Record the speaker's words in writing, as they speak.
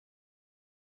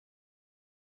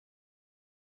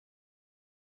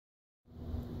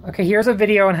Okay, here's a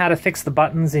video on how to fix the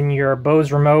buttons in your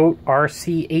Bose remote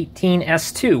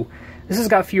RC18S2. This has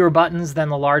got fewer buttons than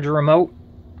the larger remote.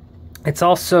 It's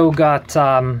also got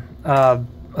a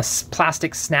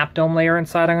plastic snap dome layer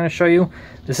inside I'm going to show you.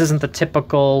 This isn't the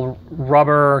typical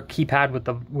rubber keypad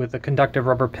with the conductive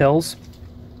rubber pills.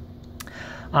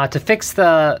 To fix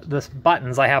the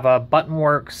buttons, I have a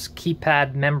Buttonworks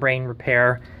keypad membrane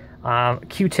repair,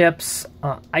 Q-tips,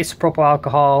 isopropyl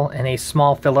alcohol, and a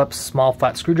small Phillips small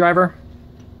flat screwdriver.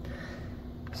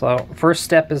 So first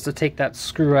step is to take that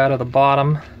screw out of the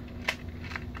bottom.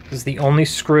 This is the only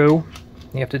screw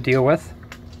you have to deal with.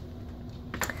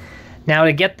 Now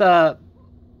to get the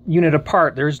unit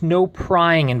apart, there's no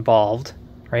prying involved,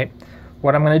 right?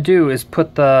 What I'm going to do is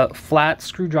put the flat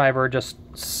screwdriver, just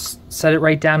set it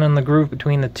right down in the groove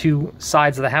between the two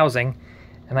sides of the housing,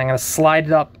 and I'm going to slide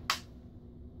it up,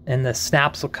 and the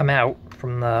snaps will come out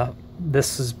from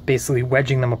this is basically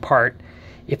wedging them apart.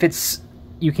 If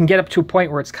you can get up to a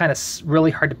point where it's kind of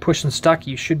really hard to push and stuck,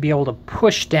 you should be able to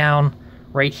push down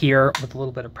right here with a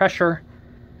little bit of pressure.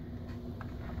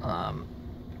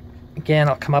 Again,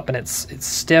 I'll come up and it's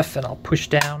stiff, and I'll push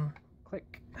down,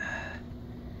 click,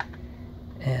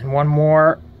 and one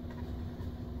more.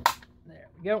 There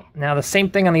we go. Now the same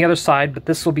thing on the other side, but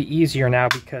this will be easier now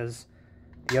because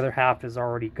the other half is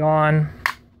already gone.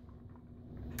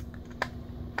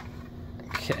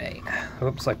 Okay,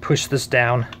 oops, I pushed this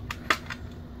down.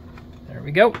 There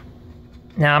we go.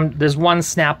 Now there's one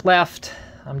snap left.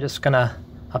 I'm just gonna,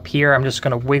 up here, I'm just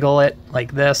gonna wiggle it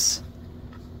like this.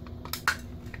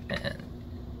 And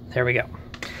there we go.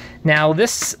 Now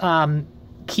this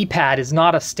keypad is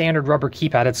not a standard rubber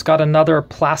keypad. It's got another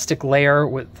plastic layer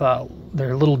with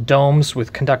their little domes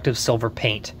with conductive silver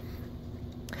paint.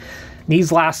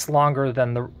 These last longer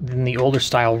than the older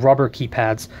style rubber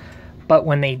keypads, but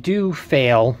when they do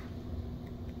fail,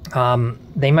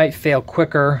 they might fail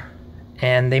quicker,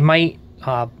 and they might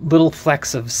little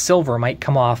flecks of silver might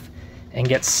come off and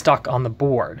get stuck on the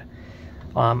board.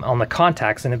 On the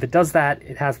contacts, and if it does that,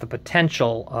 it has the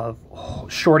potential of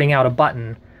shorting out a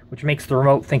button, which makes the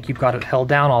remote think you've got it held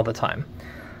down all the time.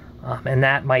 And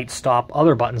that might stop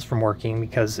other buttons from working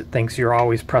because it thinks you're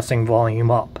always pressing volume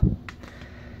up.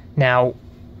 Now,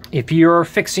 if you're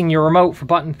fixing your remote for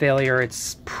button failure,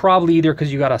 it's probably either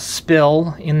because you got a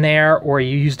spill in there or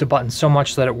you used a button so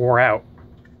much that it wore out.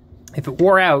 If it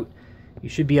wore out, you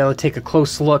should be able to take a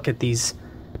close look at these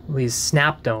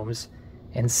snap domes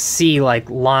and see like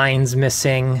lines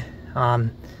missing,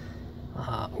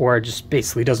 or it just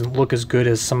basically doesn't look as good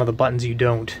as some of the buttons you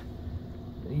don't,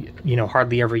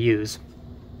 hardly ever use.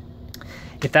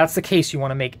 If that's the case, you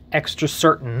want to make extra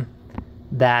certain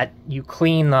that you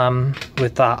clean them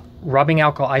with rubbing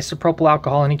alcohol, isopropyl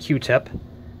alcohol, and a Q-tip.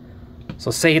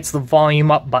 So say it's the volume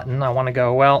up button. I want to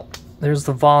go, well, there's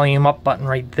the volume up button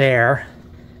right there.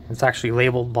 It's actually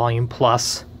labeled volume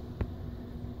plus.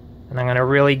 And I'm going to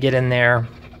really get in there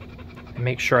and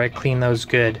make sure I clean those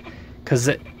good, because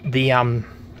the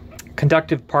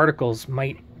conductive particles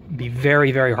might be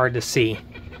very, very hard to see.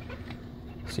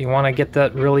 So you want to get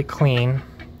that really clean.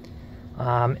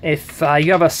 If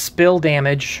you have a spill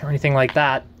damage or anything like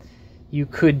that, you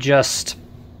could just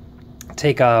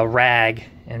take a rag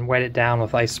and wet it down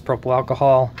with isopropyl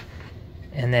alcohol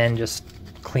and then just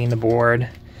clean the board.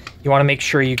 You want to make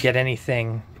sure you get any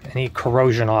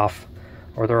corrosion off,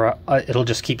 or it'll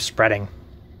just keep spreading.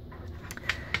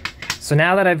 So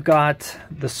now that I've got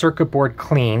the circuit board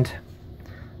cleaned,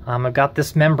 I've got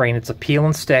this membrane. It's a peel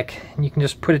and stick, and you can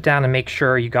just put it down and make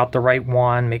sure you got the right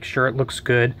one, make sure it looks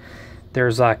good.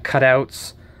 There's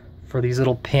cutouts for these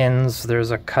little pins.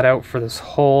 There's a cutout for this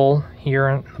hole here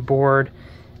in the board,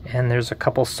 and there's a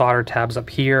couple solder tabs up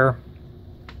here.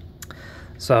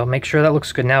 So make sure that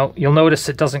looks good. Now you'll notice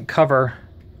it doesn't cover,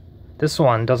 this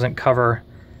one doesn't cover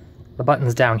the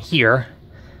buttons down here,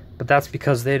 but that's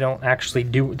because they don't actually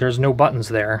there's no buttons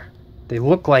there. They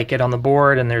look like it on the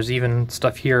board, and there's even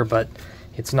stuff here, but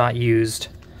it's not used.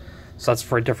 So that's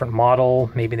for a different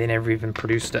model. Maybe they never even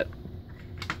produced it.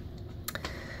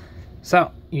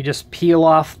 So you just peel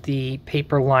off the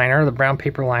paper liner, the brown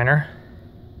paper liner.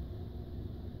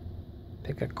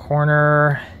 Pick a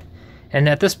corner, and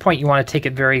at this point you want to take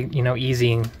it very,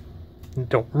 easy, and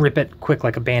don't rip it quick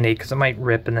like a band-aid, because it might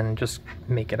rip and then just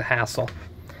make it a hassle.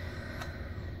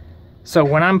 So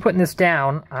when I'm putting this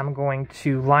down, I'm going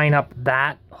to line up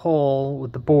that hole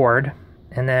with the board,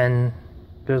 and then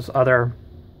there's other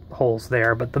holes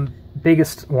there, but the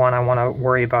biggest one I want to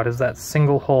worry about is that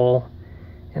single hole,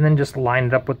 and then just line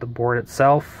it up with the board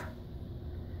itself.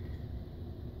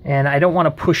 And I don't want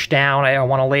to push down, I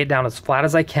want to lay it down as flat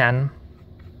as I can,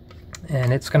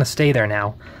 and it's going to stay there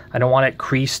now. I don't want it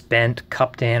creased, bent,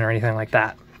 cupped in, or anything like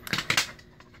that.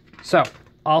 So,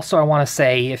 also I want to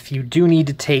say, if you do need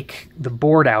to take the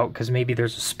board out, because maybe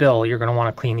there's a spill, you're going to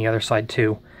want to clean the other side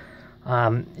too.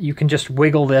 You can just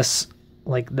wiggle this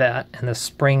like that, and the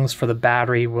springs for the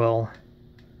battery will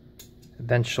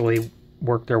eventually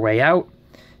work their way out.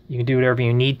 You can do whatever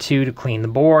you need to clean the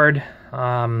board.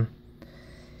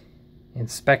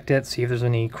 Inspect it, see if there's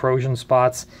any corrosion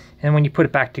spots, and when you put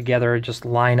it back together, just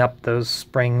line up those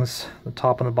springs, the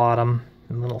top and the bottom,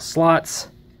 in little slots,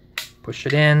 push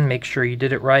it in, make sure you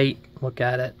did it right, look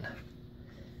at it.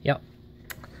 Yep.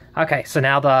 Okay, so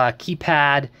now the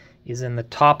keypad is in the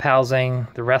top housing,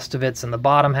 the rest of it's in the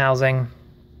bottom housing,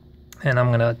 and I'm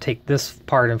gonna take this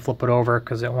part and flip it over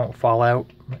because it won't fall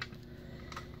out.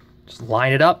 Just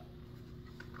line it up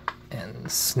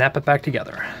and snap it back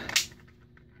together.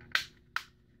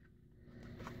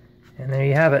 And there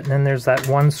you have it. And then there's that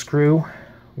one screw,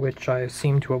 which I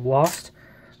seem to have lost.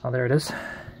 Oh, there it is.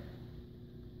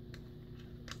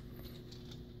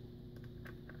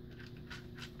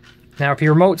 Now, if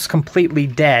your remote's completely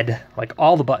dead, like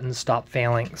all the buttons stop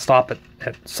it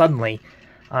suddenly,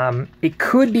 it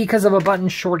could be because of a button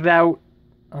shorted out,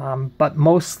 but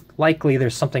most likely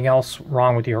there's something else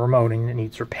wrong with your remote and it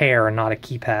needs repair and not a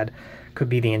keypad. Could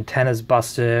be the antenna's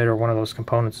busted or one of those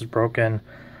components is broken.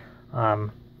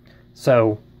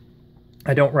 So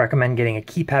I don't recommend getting a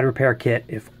keypad repair kit.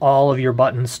 If all of your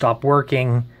buttons stop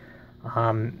working,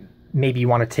 maybe you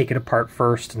want to take it apart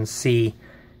first and see,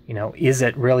 you know, is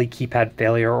it really keypad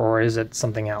failure or is it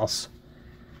something else?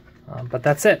 But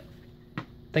that's it.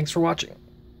 Thanks for watching.